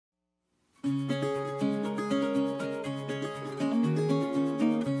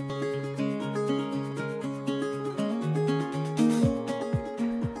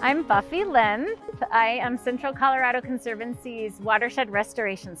I'm Buffy Lenth. I am Central Colorado Conservancy's Watershed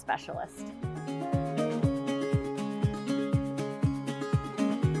Restoration Specialist.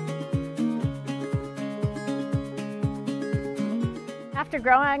 After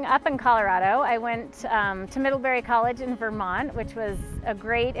growing up in Colorado, I went to Middlebury College in Vermont, which was a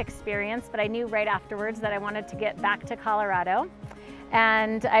great experience, but I knew right afterwards that I wanted to get back to Colorado.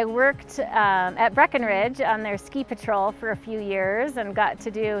 And I worked at Breckenridge on their ski patrol for a few years and got to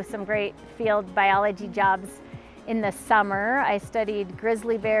do some great field biology jobs in the summer. I studied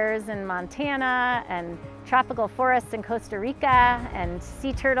grizzly bears in Montana and tropical forests in Costa Rica and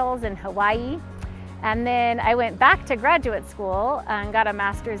sea turtles in Hawaii. And then I went back to graduate school and got a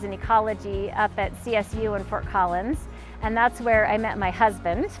master's in ecology up at CSU in Fort Collins. And that's where I met my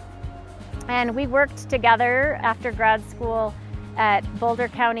husband. And we worked together after grad school at Boulder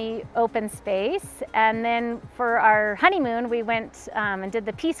County Open Space. And then for our honeymoon, we went and did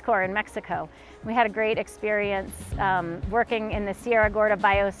the Peace Corps in Mexico. We had a great experience working in the Sierra Gorda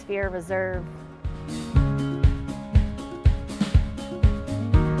Biosphere Reserve.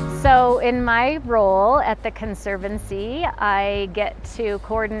 So in my role at the Conservancy, I get to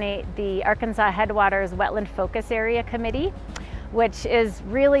coordinate the Arkansas Headwaters Wetland Focus Area Committee, which is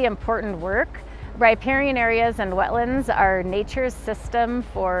really important work. Riparian areas and wetlands are nature's system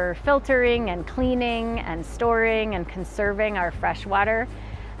for filtering and cleaning and storing and conserving our fresh water.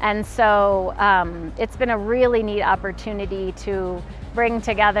 And so it's been a really neat opportunity to bring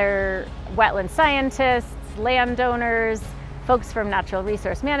together wetland scientists, landowners, folks from natural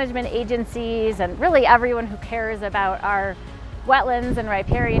resource management agencies, and really everyone who cares about our wetlands and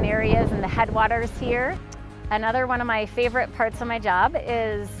riparian areas and the headwaters here. Another one of my favorite parts of my job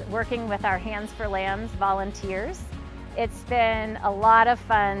is working with our Hands for Lands volunteers. It's been a lot of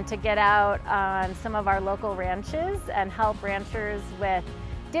fun to get out on some of our local ranches and help ranchers with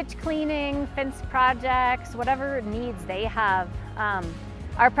ditch cleaning, fence projects, whatever needs they have.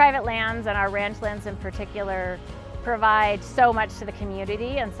 Our private lands and our ranch lands in particular provide so much to the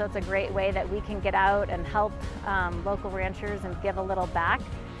community, and so it's a great way that we can get out and help local ranchers and give a little back.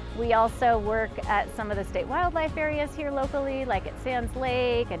 We also work at some of the state wildlife areas here locally, like at Sands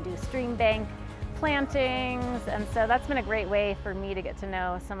Lake, and do stream bank plantings, and so that's been a great way for me to get to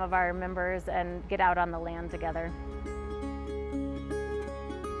know some of our members and get out on the land together.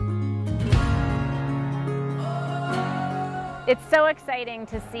 It's so exciting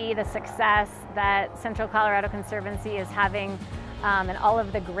to see the success that Central Colorado Conservancy is having and all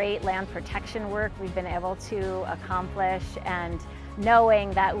of the great land protection work we've been able to accomplish, and knowing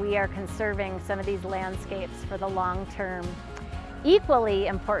that we are conserving some of these landscapes for the long term. Equally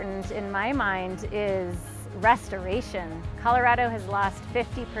important in my mind is restoration. Colorado has lost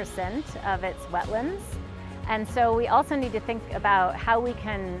 50% of its wetlands, and so we also need to think about how we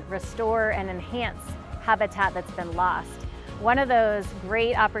can restore and enhance habitat that's been lost. One of those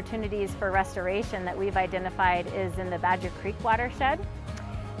great opportunities for restoration that we've identified is in the Badger Creek Watershed,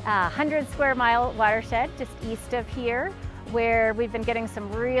 100 square mile watershed just east of here, where we've been getting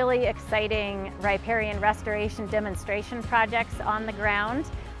some really exciting riparian restoration demonstration projects on the ground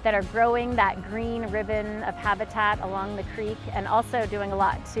that are growing that green ribbon of habitat along the creek, and also doing a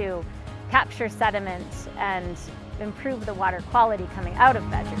lot to capture sediment and improve the water quality coming out of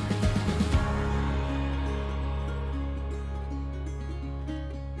Badger Creek.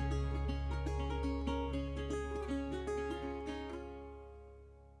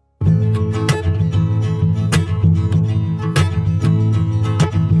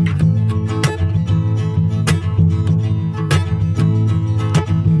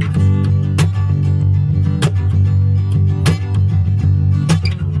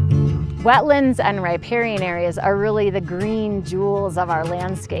 Wetlands and riparian areas are really the green jewels of our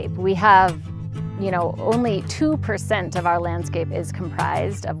landscape. We have, only 2% of our landscape is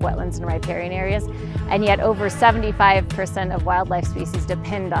comprised of wetlands and riparian areas, and yet over 75% of wildlife species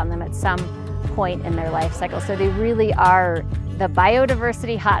depend on them at some point in their life cycle. So they really are the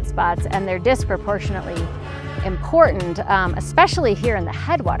biodiversity hotspots, and they're disproportionately important, especially here in the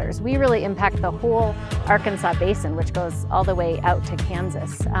headwaters. We really impact the whole Arkansas basin, which goes all the way out to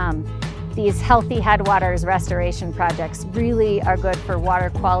Kansas. These healthy headwaters restoration projects really are good for water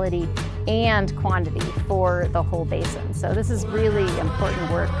quality and quantity for the whole basin. So this is really important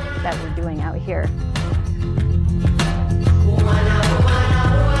work that we're doing out here.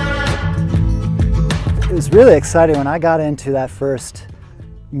 It was really exciting when I got into that first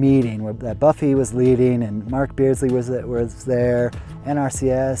meeting that Buffy was leading, and Mark Beardsley was there,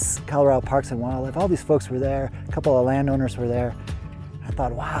 NRCS, Colorado Parks and Wildlife, all these folks were there, a couple of landowners were there. I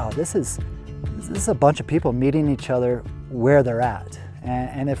thought, wow, this is a bunch of people meeting each other where they're at.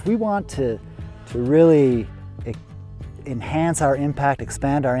 And if we want to really enhance our impact,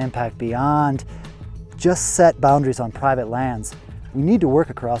 expand our impact beyond just set boundaries on private lands, we need to work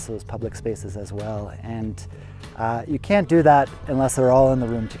across those public spaces as well. And you can't do that unless they're all in the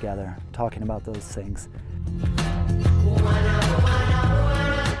room together, talking about those things.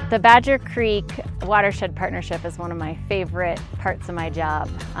 The Badger Creek Watershed Partnership is one of my favorite parts of my job.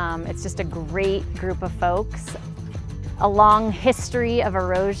 It's just a great group of folks. A long history of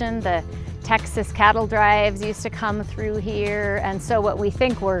erosion. The Texas cattle drives used to come through here, and so what we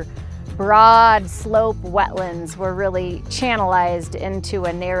think were broad slope wetlands were really channelized into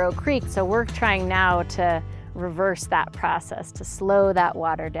a narrow creek. So we're trying now to reverse that process, to slow that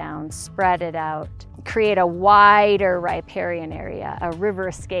water down, spread it out, create a wider riparian area, a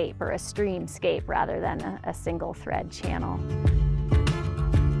riverscape or a streamscape rather than a single thread channel.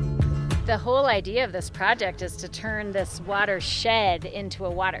 The whole idea of this project is to turn this watershed into a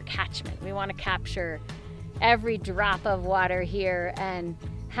water catchment. We want to capture every drop of water here and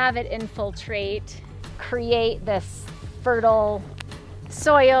have it infiltrate, create this fertile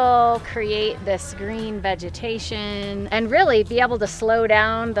soil, create this green vegetation, and really be able to slow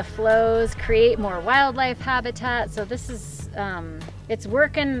down the flows, create more wildlife habitat. So this is, it's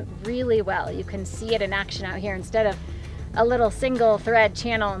working really well. You can see it in action out here. Instead of a little single thread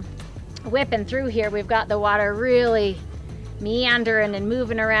channel whipping through here, we've got the water really meandering and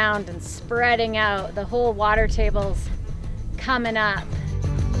moving around and spreading out. The whole water table's coming up.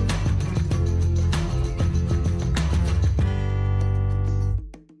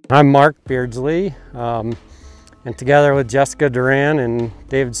 I'm Mark Beardsley, and together with Jessica Duran and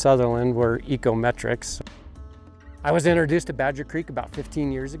David Sutherland, we're Ecometrics. I was introduced to Badger Creek about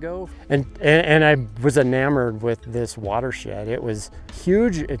 15 years ago, and I was enamored with this watershed. It was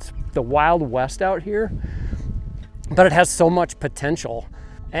huge. It's the Wild West out here, but it has so much potential.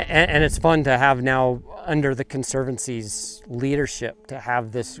 And it's fun to have now, under the Conservancy's leadership, to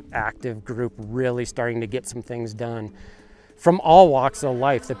have this active group really starting to get some things done from all walks of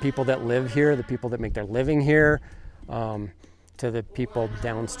life, the people that live here, the people that make their living here, to the people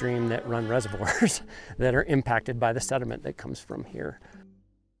downstream that run reservoirs that are impacted by the sediment that comes from here.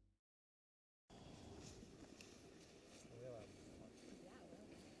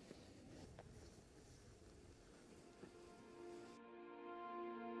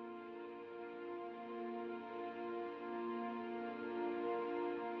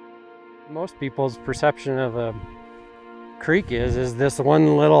 Most people's perception of a creek is this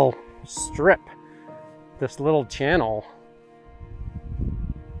one little strip, this little channel.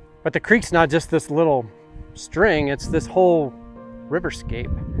 But the creek's not just this little string, it's this whole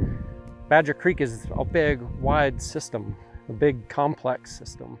riverscape. Badger Creek is a big, wide system, a big, complex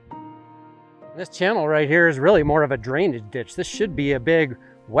system. This channel right here is really more of a drainage ditch. This should be a big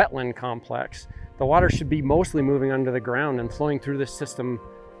wetland complex. The water should be mostly moving under the ground and flowing through this system,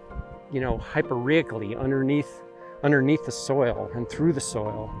 you know, hyperreically underneath the soil and through the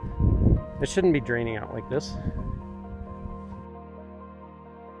soil. It shouldn't be draining out like this.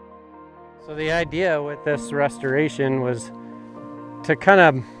 So the idea with this restoration was to kind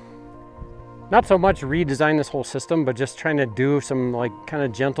of, not so much redesign this whole system, but just trying to do some like kind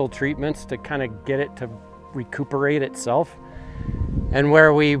of gentle treatments to kind of get it to recuperate itself. And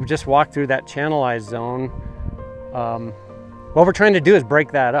where we just walk through that channelized zone, what we're trying to do is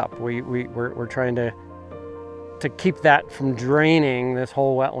break that up. We're trying to keep that from draining this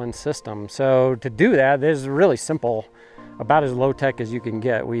whole wetland system. So to do that, this is really simple, about as low tech as you can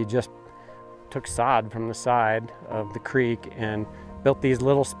get. We just took sod from the side of the creek and built these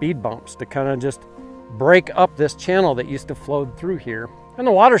little speed bumps to kind of just break up this channel that used to flow through here. And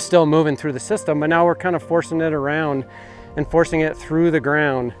the water's still moving through the system, but now we're kind of forcing it around and forcing it through the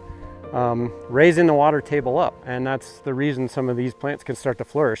ground, raising the water table up. And that's the reason some of these plants can start to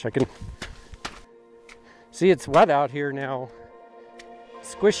flourish. I can see it's wet out here now,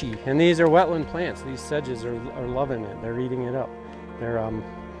 squishy, and these are wetland plants. These sedges are loving it. They're eating it up.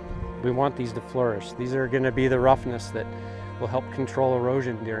 We want these to flourish. These are going to be the roughness that will help control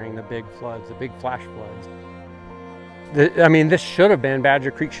erosion during the big floods, the big flash floods. I mean, this should have been, Badger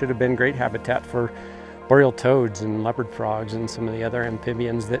Creek should have been great habitat for boreal toads and leopard frogs and some of the other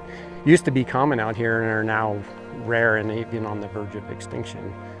amphibians that used to be common out here and are now rare and even on the verge of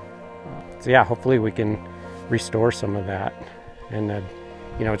extinction. So yeah, hopefully we can restore some of that. And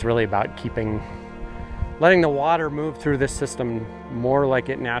you know, it's really about letting the water move through this system more like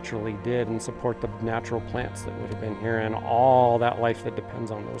it naturally did and support the natural plants that would have been here and all that life that depends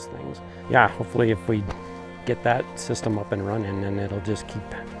on those things. Yeah, hopefully if we get that system up and running, then it'll just keep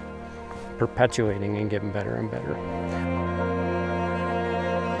perpetuating and getting better and better.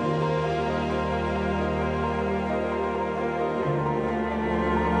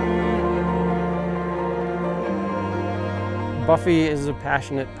 Buffy is a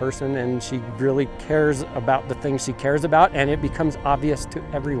passionate person and she really cares about the things she cares about, and it becomes obvious to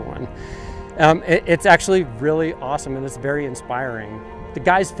everyone. It's actually really awesome and it's very inspiring. The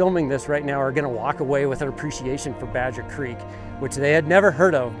guys filming this right now are going to walk away with an appreciation for Badger Creek, which they had never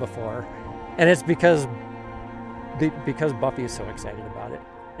heard of before. And it's because Buffy is so excited about it.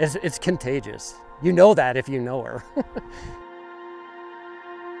 It's contagious. You know that if you know her.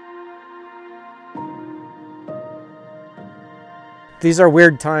 These are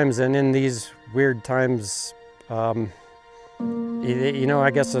weird times, and in these weird times, you know,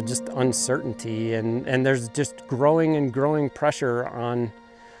 I guess just uncertainty, and there's just growing and growing pressure on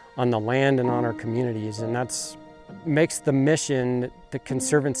the land and on our communities, and that's makes the mission the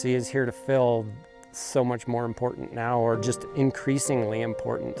Conservancy is here to fill so much more important now, or just increasingly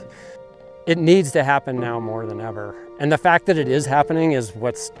important. It needs to happen now more than ever, and the fact that it is happening is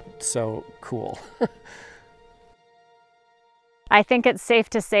what's so cool. I think it's safe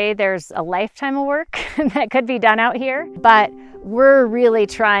to say there's a lifetime of work that could be done out here, but we're really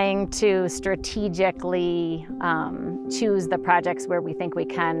trying to strategically choose the projects where we think we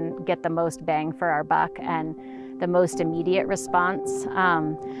can get the most bang for our buck and the most immediate response.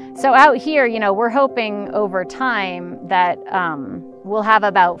 So out here, you know, we're hoping over time that we'll have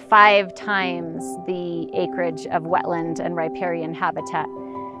about 5 times the acreage of wetland and riparian habitat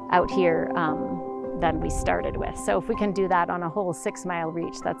out here than we started with. So if we can do that on a whole 6-mile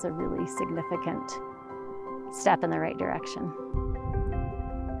reach, that's a really significant step in the right direction.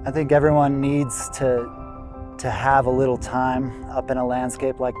 I think everyone needs to have a little time up in a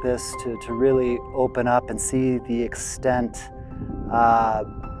landscape like this to really open up and see the extent, the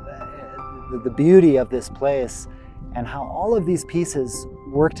beauty of this place and how all of these pieces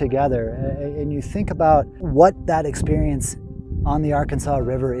work together. And you think about what that experience on the Arkansas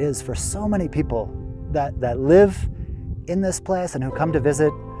River is for so many people that live in this place and who come to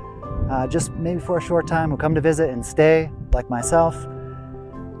visit just maybe for a short time, who come to visit and stay, like myself.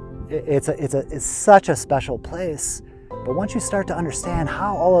 It's such a special place. But once you start to understand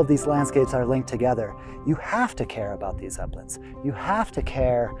how all of these landscapes are linked together, you have to care about these uplands. You have to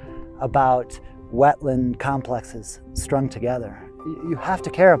care about wetland complexes strung together. You have to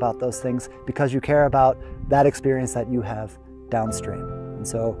care about those things because you care about that experience that you have downstream. And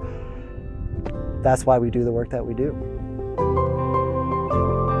so that's why we do the work that we do.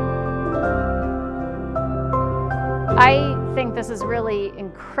 I think this is really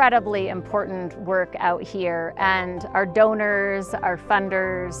incredibly important work out here, and our donors, our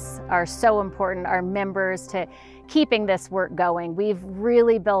funders are so important, our members, to keeping this work going. We've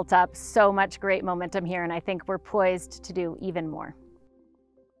really built up so much great momentum here, and I think we're poised to do even more.